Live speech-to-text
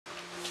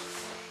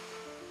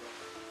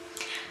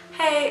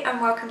Hey and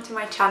welcome to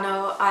my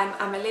channel. I'm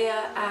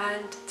Amelia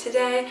and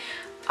today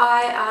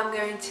I am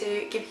going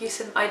to give you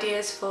some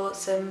ideas for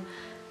some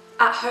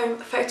at-home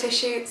photo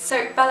shoots.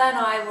 So Bella and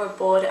I were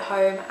bored at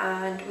home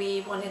and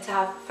we wanted to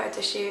have a photo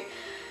shoot.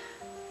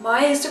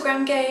 My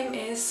Instagram game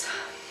is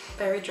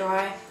very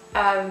dry,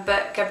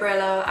 but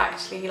Gabriella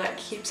actually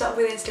keeps up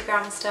with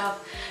Instagram and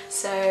stuff,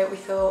 so we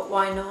thought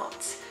why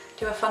not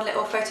do a fun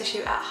little photo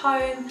shoot at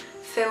home,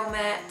 film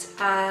it,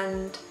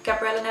 and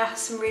Gabriella now has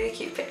some really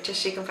cute pictures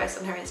she can post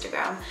on her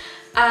Instagram.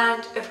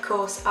 And of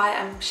course I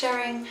am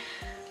sharing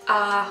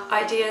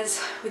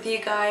ideas with you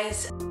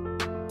guys.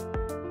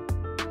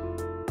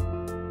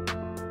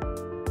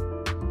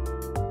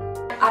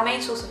 Our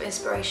main source of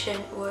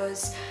inspiration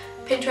was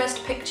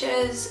Pinterest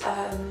pictures.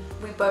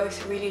 We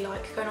both really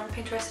like going on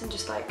Pinterest and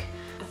just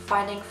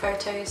finding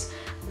photos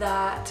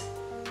that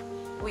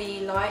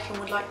we like and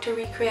would like to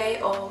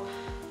recreate or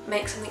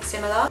make something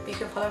similar. You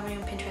can follow me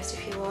on Pinterest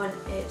if you want.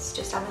 It's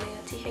just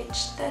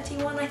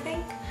AmeliaTH31 I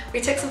think. We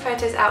took some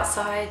photos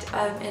outside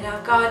in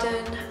our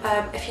garden.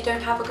 If you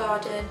don't have a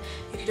garden,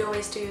 you could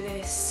always do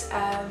this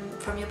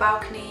from your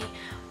balcony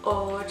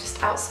or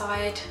just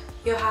outside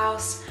your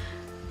house.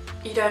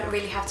 You don't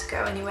really have to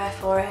go anywhere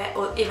for it,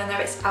 or even though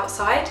it's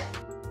outside.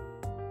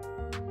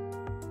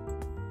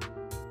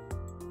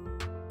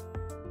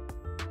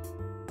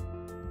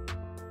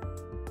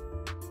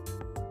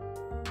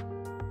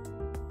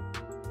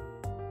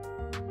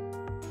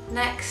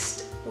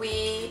 Next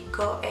we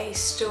got a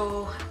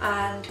stool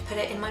and put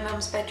it in my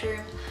mum's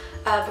bedroom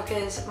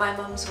because my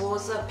mum's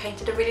walls are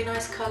painted a really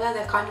nice colour.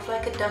 They're kind of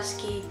like a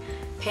dusky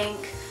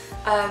pink,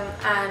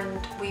 and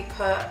we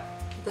put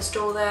the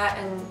stool there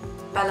and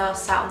Bella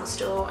sat on the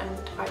stool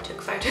and I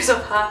took photos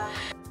of her.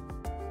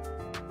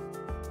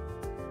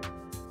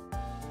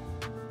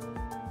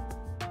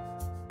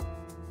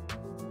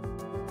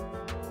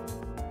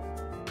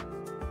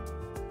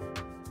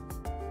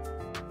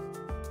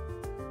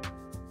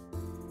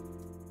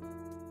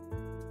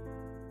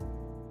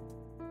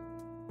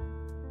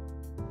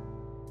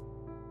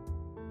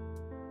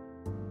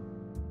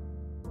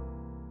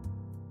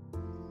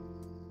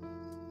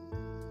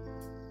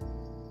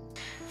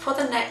 For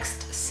the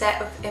next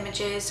set of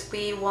images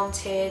we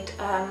wanted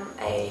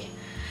a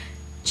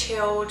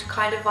chilled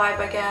kind of vibe,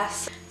 I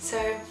guess.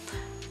 So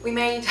we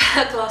made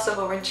a glass of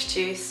orange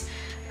juice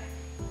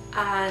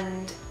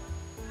and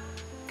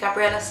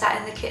Gabriella sat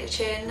in the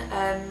kitchen.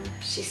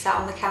 She sat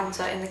on the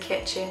counter in the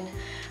kitchen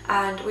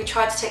and we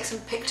tried to take some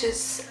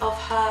pictures of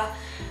her,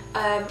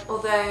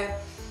 although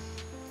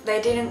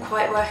they didn't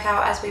quite work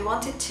out as we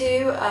wanted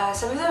to.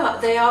 Some of them,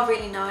 they are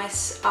really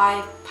nice.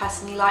 I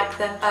personally like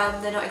them.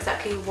 They're not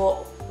exactly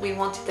what we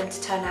wanted them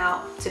to turn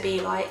out to be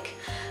like.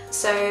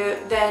 So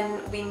then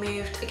we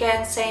moved,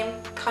 again,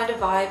 same kind of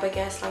vibe, I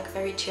guess, like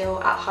very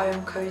chill, at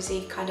home,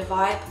 cozy kind of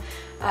vibe.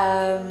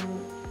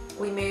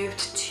 We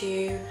moved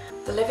to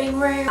the living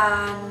room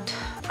and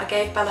I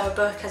gave Bella a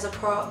book as a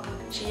prop.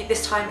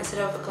 This time,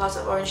 instead of a glass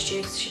of orange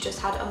juice, she just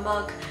had a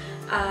mug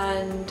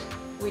and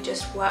we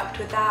just worked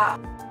with that.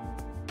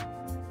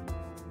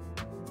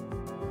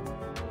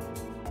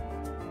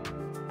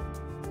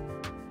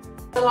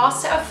 The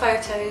last set of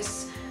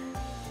photos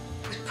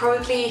was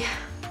probably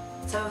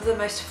some of the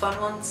most fun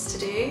ones to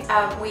do.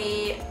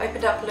 We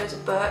opened up loads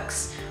of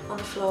books on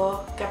the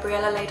floor.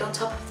 Gabriella laid on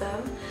top of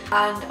them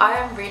and I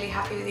am really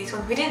happy with these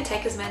ones. We didn't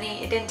take as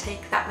many, it didn't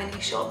take that many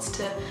shots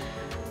to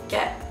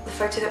get the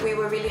photo that we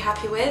were really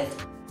happy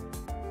with.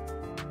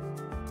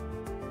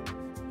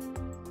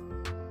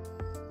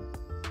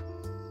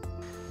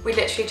 We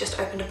literally just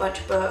opened a bunch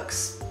of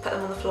books, put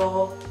them on the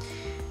floor,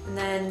 and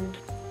then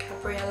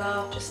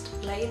Gabriella just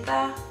laid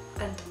there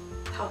and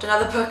held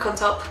another book on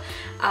top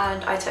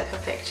and I took her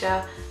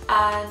picture,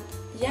 and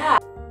yeah.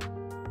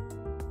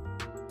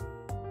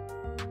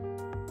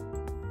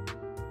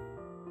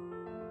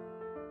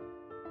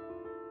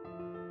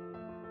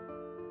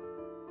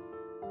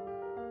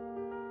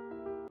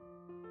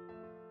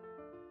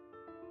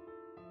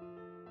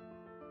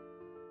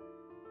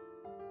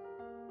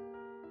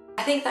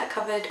 I think that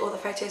covered all the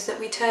photos that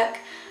we took.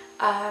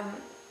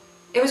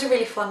 It was a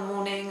really fun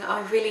morning.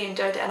 I really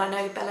enjoyed it and I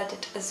know Bella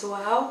did as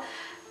well.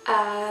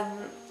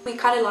 We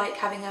kind of like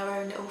having our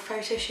own little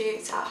photo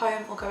shoots at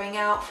home or going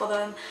out for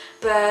them,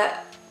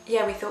 but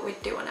yeah, we thought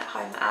we'd do one at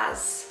home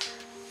as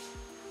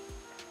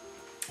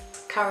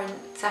current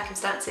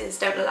circumstances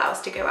don't allow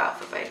us to go out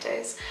for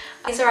photos.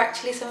 These are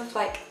actually some of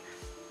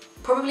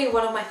probably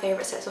one of my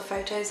favourite sets of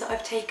photos that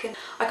I've taken.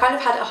 I kind of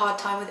had a hard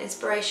time with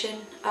inspiration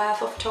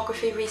for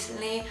photography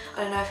recently.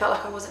 I don't know, I felt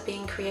like I wasn't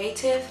being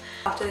creative.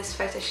 After this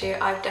photo shoot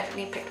I've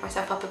definitely picked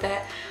myself up a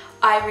bit.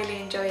 I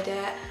really enjoyed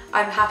it.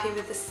 I'm happy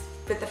with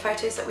the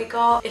photos that we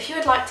got. If you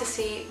would like to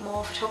see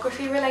more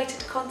photography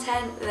related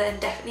content, then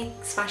definitely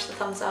smash the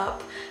thumbs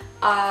up.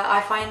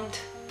 I find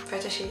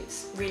photo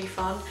shoots really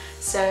fun,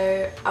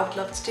 so I would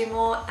love to do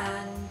more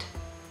and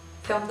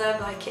film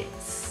them.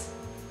 It's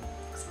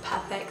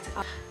perfect.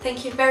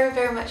 Thank you very,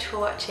 very much for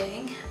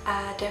watching.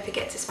 Don't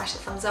forget to smash the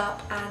thumbs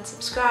up and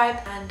subscribe,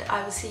 and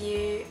I will see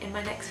you in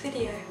my next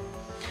video.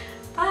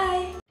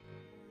 Bye!